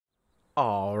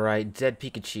Alright,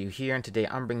 deadPik4chU here, and today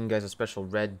I'm bringing you guys a special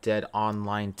Red Dead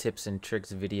Online tips and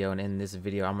tricks video, and in this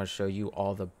video I'm going to show you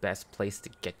all the best place to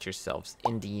get yourselves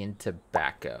Indian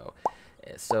tobacco.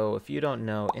 So if you don't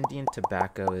know, Indian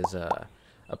tobacco is a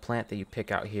plant that you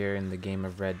pick out here in the game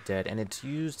of Red Dead, and it's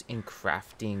used in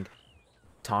crafting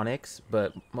tonics,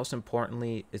 but most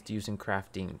importantly it's used in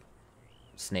crafting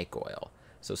snake oil.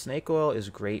 So snake oil is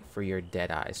great for your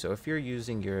Deadeye. So if you're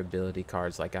using your ability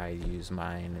cards like I use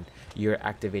mine and you're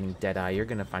activating Deadeye, you're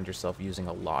going to find yourself using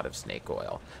a lot of snake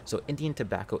oil. So Indian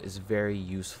tobacco is very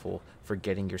useful for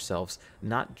getting yourselves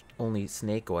not only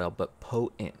snake oil, but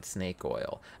potent snake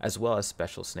oil, as well as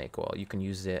special snake oil. You can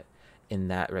use it in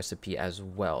that recipe as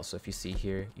well. So if you see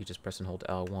here, you just press and hold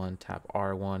L1, tap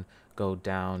R1, go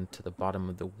down to the bottom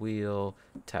of the wheel,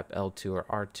 tap L2 or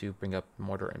R2, bring up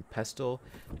mortar and pestle,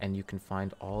 and you can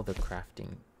find all the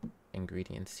crafting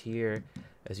ingredients here.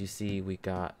 As you see, we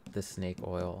got the snake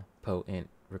oil potent,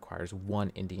 requires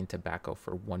 1 Indian tobacco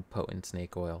for 1 potent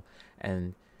snake oil,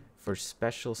 and for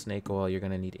special snake oil you're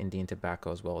going to need Indian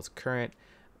tobacco as well as current.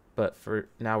 But for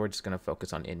now, we're just going to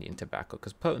focus on Indian tobacco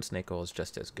because potent snake oil is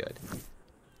just as good.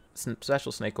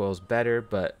 Special snake oil is better,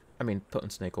 but I mean,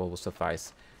 potent snake oil will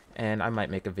suffice. And I might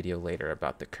make a video later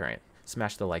about the current.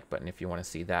 Smash the like button if you want to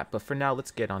see that. But for now,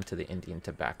 let's get on to the Indian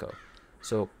tobacco.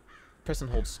 So press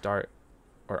and hold start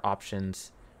or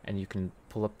options, and you can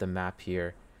pull up the map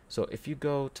here. So if you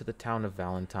go to the town of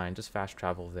Valentine, just fast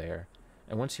travel there.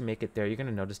 And once you make it there, you're going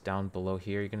to notice down below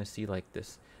here, you're going to see like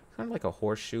this kind of like a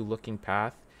horseshoe looking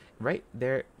path. Right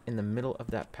there in the middle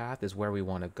of that path is where we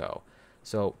want to go.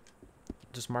 So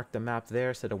just mark the map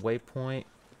there, set a waypoint,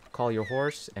 call your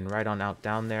horse, and ride on out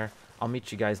down there. I'll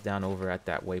meet you guys down over at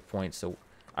that waypoint so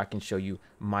I can show you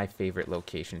my favorite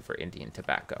location for Indian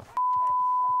tobacco.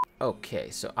 Okay,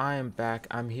 so I am back.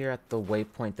 I'm here at the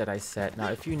waypoint that I set. Now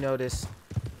if you notice,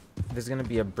 there's going to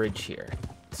be a bridge here.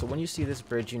 So when you see this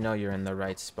bridge, you know you're in the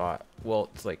right spot.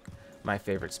 Well, it's like my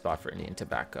favorite spot for Indian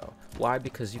tobacco. Why?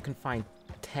 Because you can find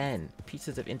 10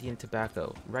 pieces of Indian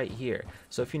tobacco right here.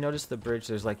 So if you notice the bridge,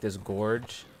 there's like this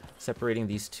gorge separating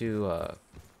these two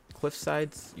cliff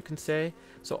sides, you can say.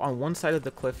 So on one side of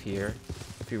the cliff here,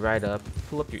 if you ride up,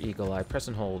 pull up your eagle eye, press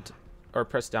and hold, or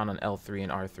press down on L3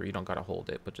 and R3. You don't gotta hold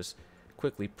it, but just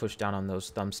quickly push down on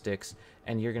those thumbsticks,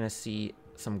 and you're gonna see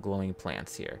some glowing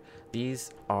plants here.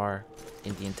 These are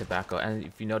Indian tobacco, and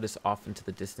if you notice off into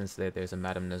the distance there's a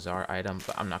Madame Nazar item,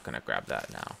 but I'm not gonna grab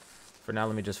that now. For now,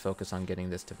 let me just focus on getting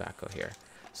this tobacco here.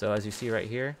 So as you see right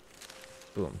here,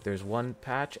 boom, there's one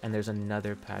patch and there's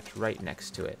another patch right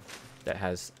next to it that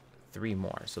has 3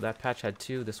 more. So that patch had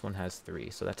 2, this one has 3.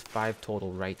 So that's 5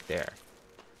 total right there.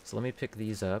 So let me pick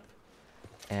these up.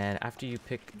 And after you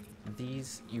pick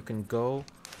these, you can go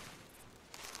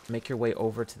make your way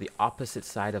over to the opposite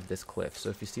side of this cliff. So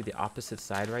if you see the opposite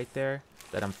side right there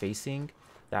that I'm facing,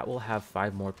 that will have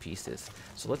 5 more pieces.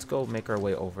 So let's go make our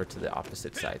way over to the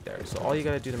opposite side there. So all you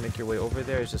gotta do to make your way over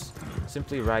there is just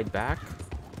simply ride back,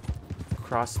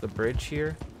 cross the bridge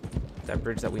here, that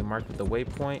bridge that we marked with the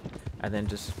waypoint, and then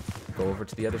just go over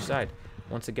to the other side.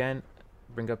 Once again,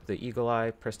 bring up the eagle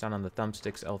eye, press down on the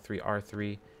thumbsticks, L3,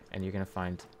 R3, and you're gonna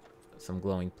find some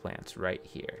glowing plants right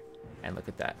here. And look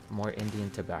at that, more Indian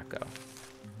tobacco.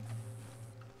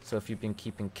 So if you've been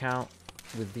keeping count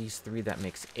with these 3, that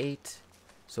makes 8.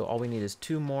 So all we need is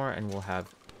 2 more and we'll have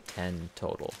 10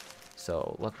 total.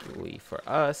 So luckily for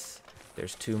us,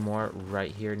 there's 2 more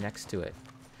right here next to it.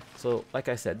 So like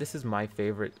I said, this is my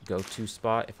favorite go-to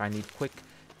spot. If I need quick,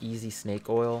 easy snake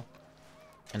oil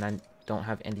and I don't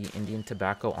have any Indian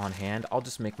tobacco on hand, I'll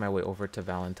just make my way over to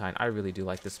Valentine. I really do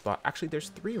like this spot. Actually, there's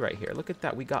 3 right here. Look at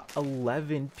that. We got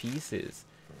 11 pieces.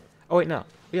 Oh wait, no.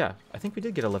 Yeah, I think we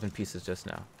did get 11 pieces just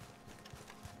now.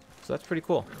 So that's pretty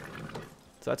cool.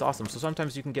 So that's awesome. So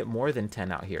sometimes you can get more than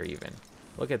 10 out here even.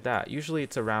 Look at that. Usually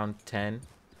it's around 10,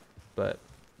 but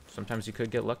sometimes you could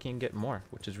get lucky and get more,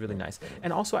 which is really nice.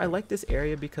 And also I like this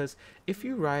area because if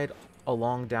you ride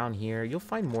along down here, you'll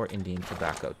find more Indian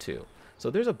tobacco too. So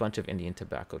there's a bunch of Indian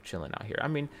tobacco chilling out here. I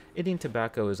mean, Indian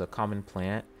tobacco is a common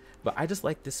plant, but I just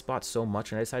like this spot so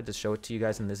much and I decided to show it to you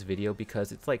guys in this video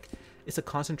because it's like, it's a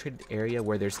concentrated area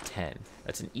where there's 10.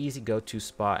 That's an easy go-to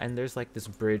spot, and there's like this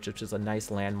bridge which is a nice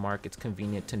landmark. It's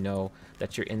convenient to know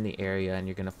that you're in the area and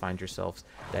you're gonna find yourselves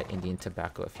that Indian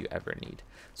tobacco if you ever need.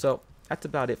 So that's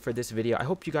about it for this video. I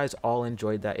hope you guys all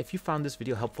enjoyed that. If you found this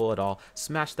video helpful at all,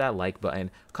 smash that like button.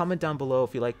 Comment down below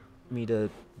if you'd like me to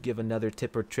give another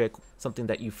tip or trick, something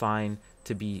that you find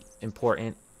to be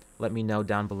important. Let me know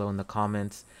down below in the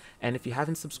comments. And if you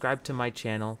haven't subscribed to my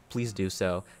channel, please do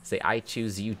so. Say I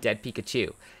choose you,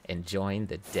 deadPik4chU, and join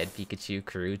the deadPik4chU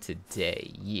crew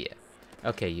today. Yeah.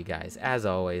 Okay, you guys, as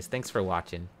always, thanks for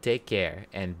watching. Take care,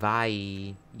 and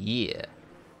bye. Yeah.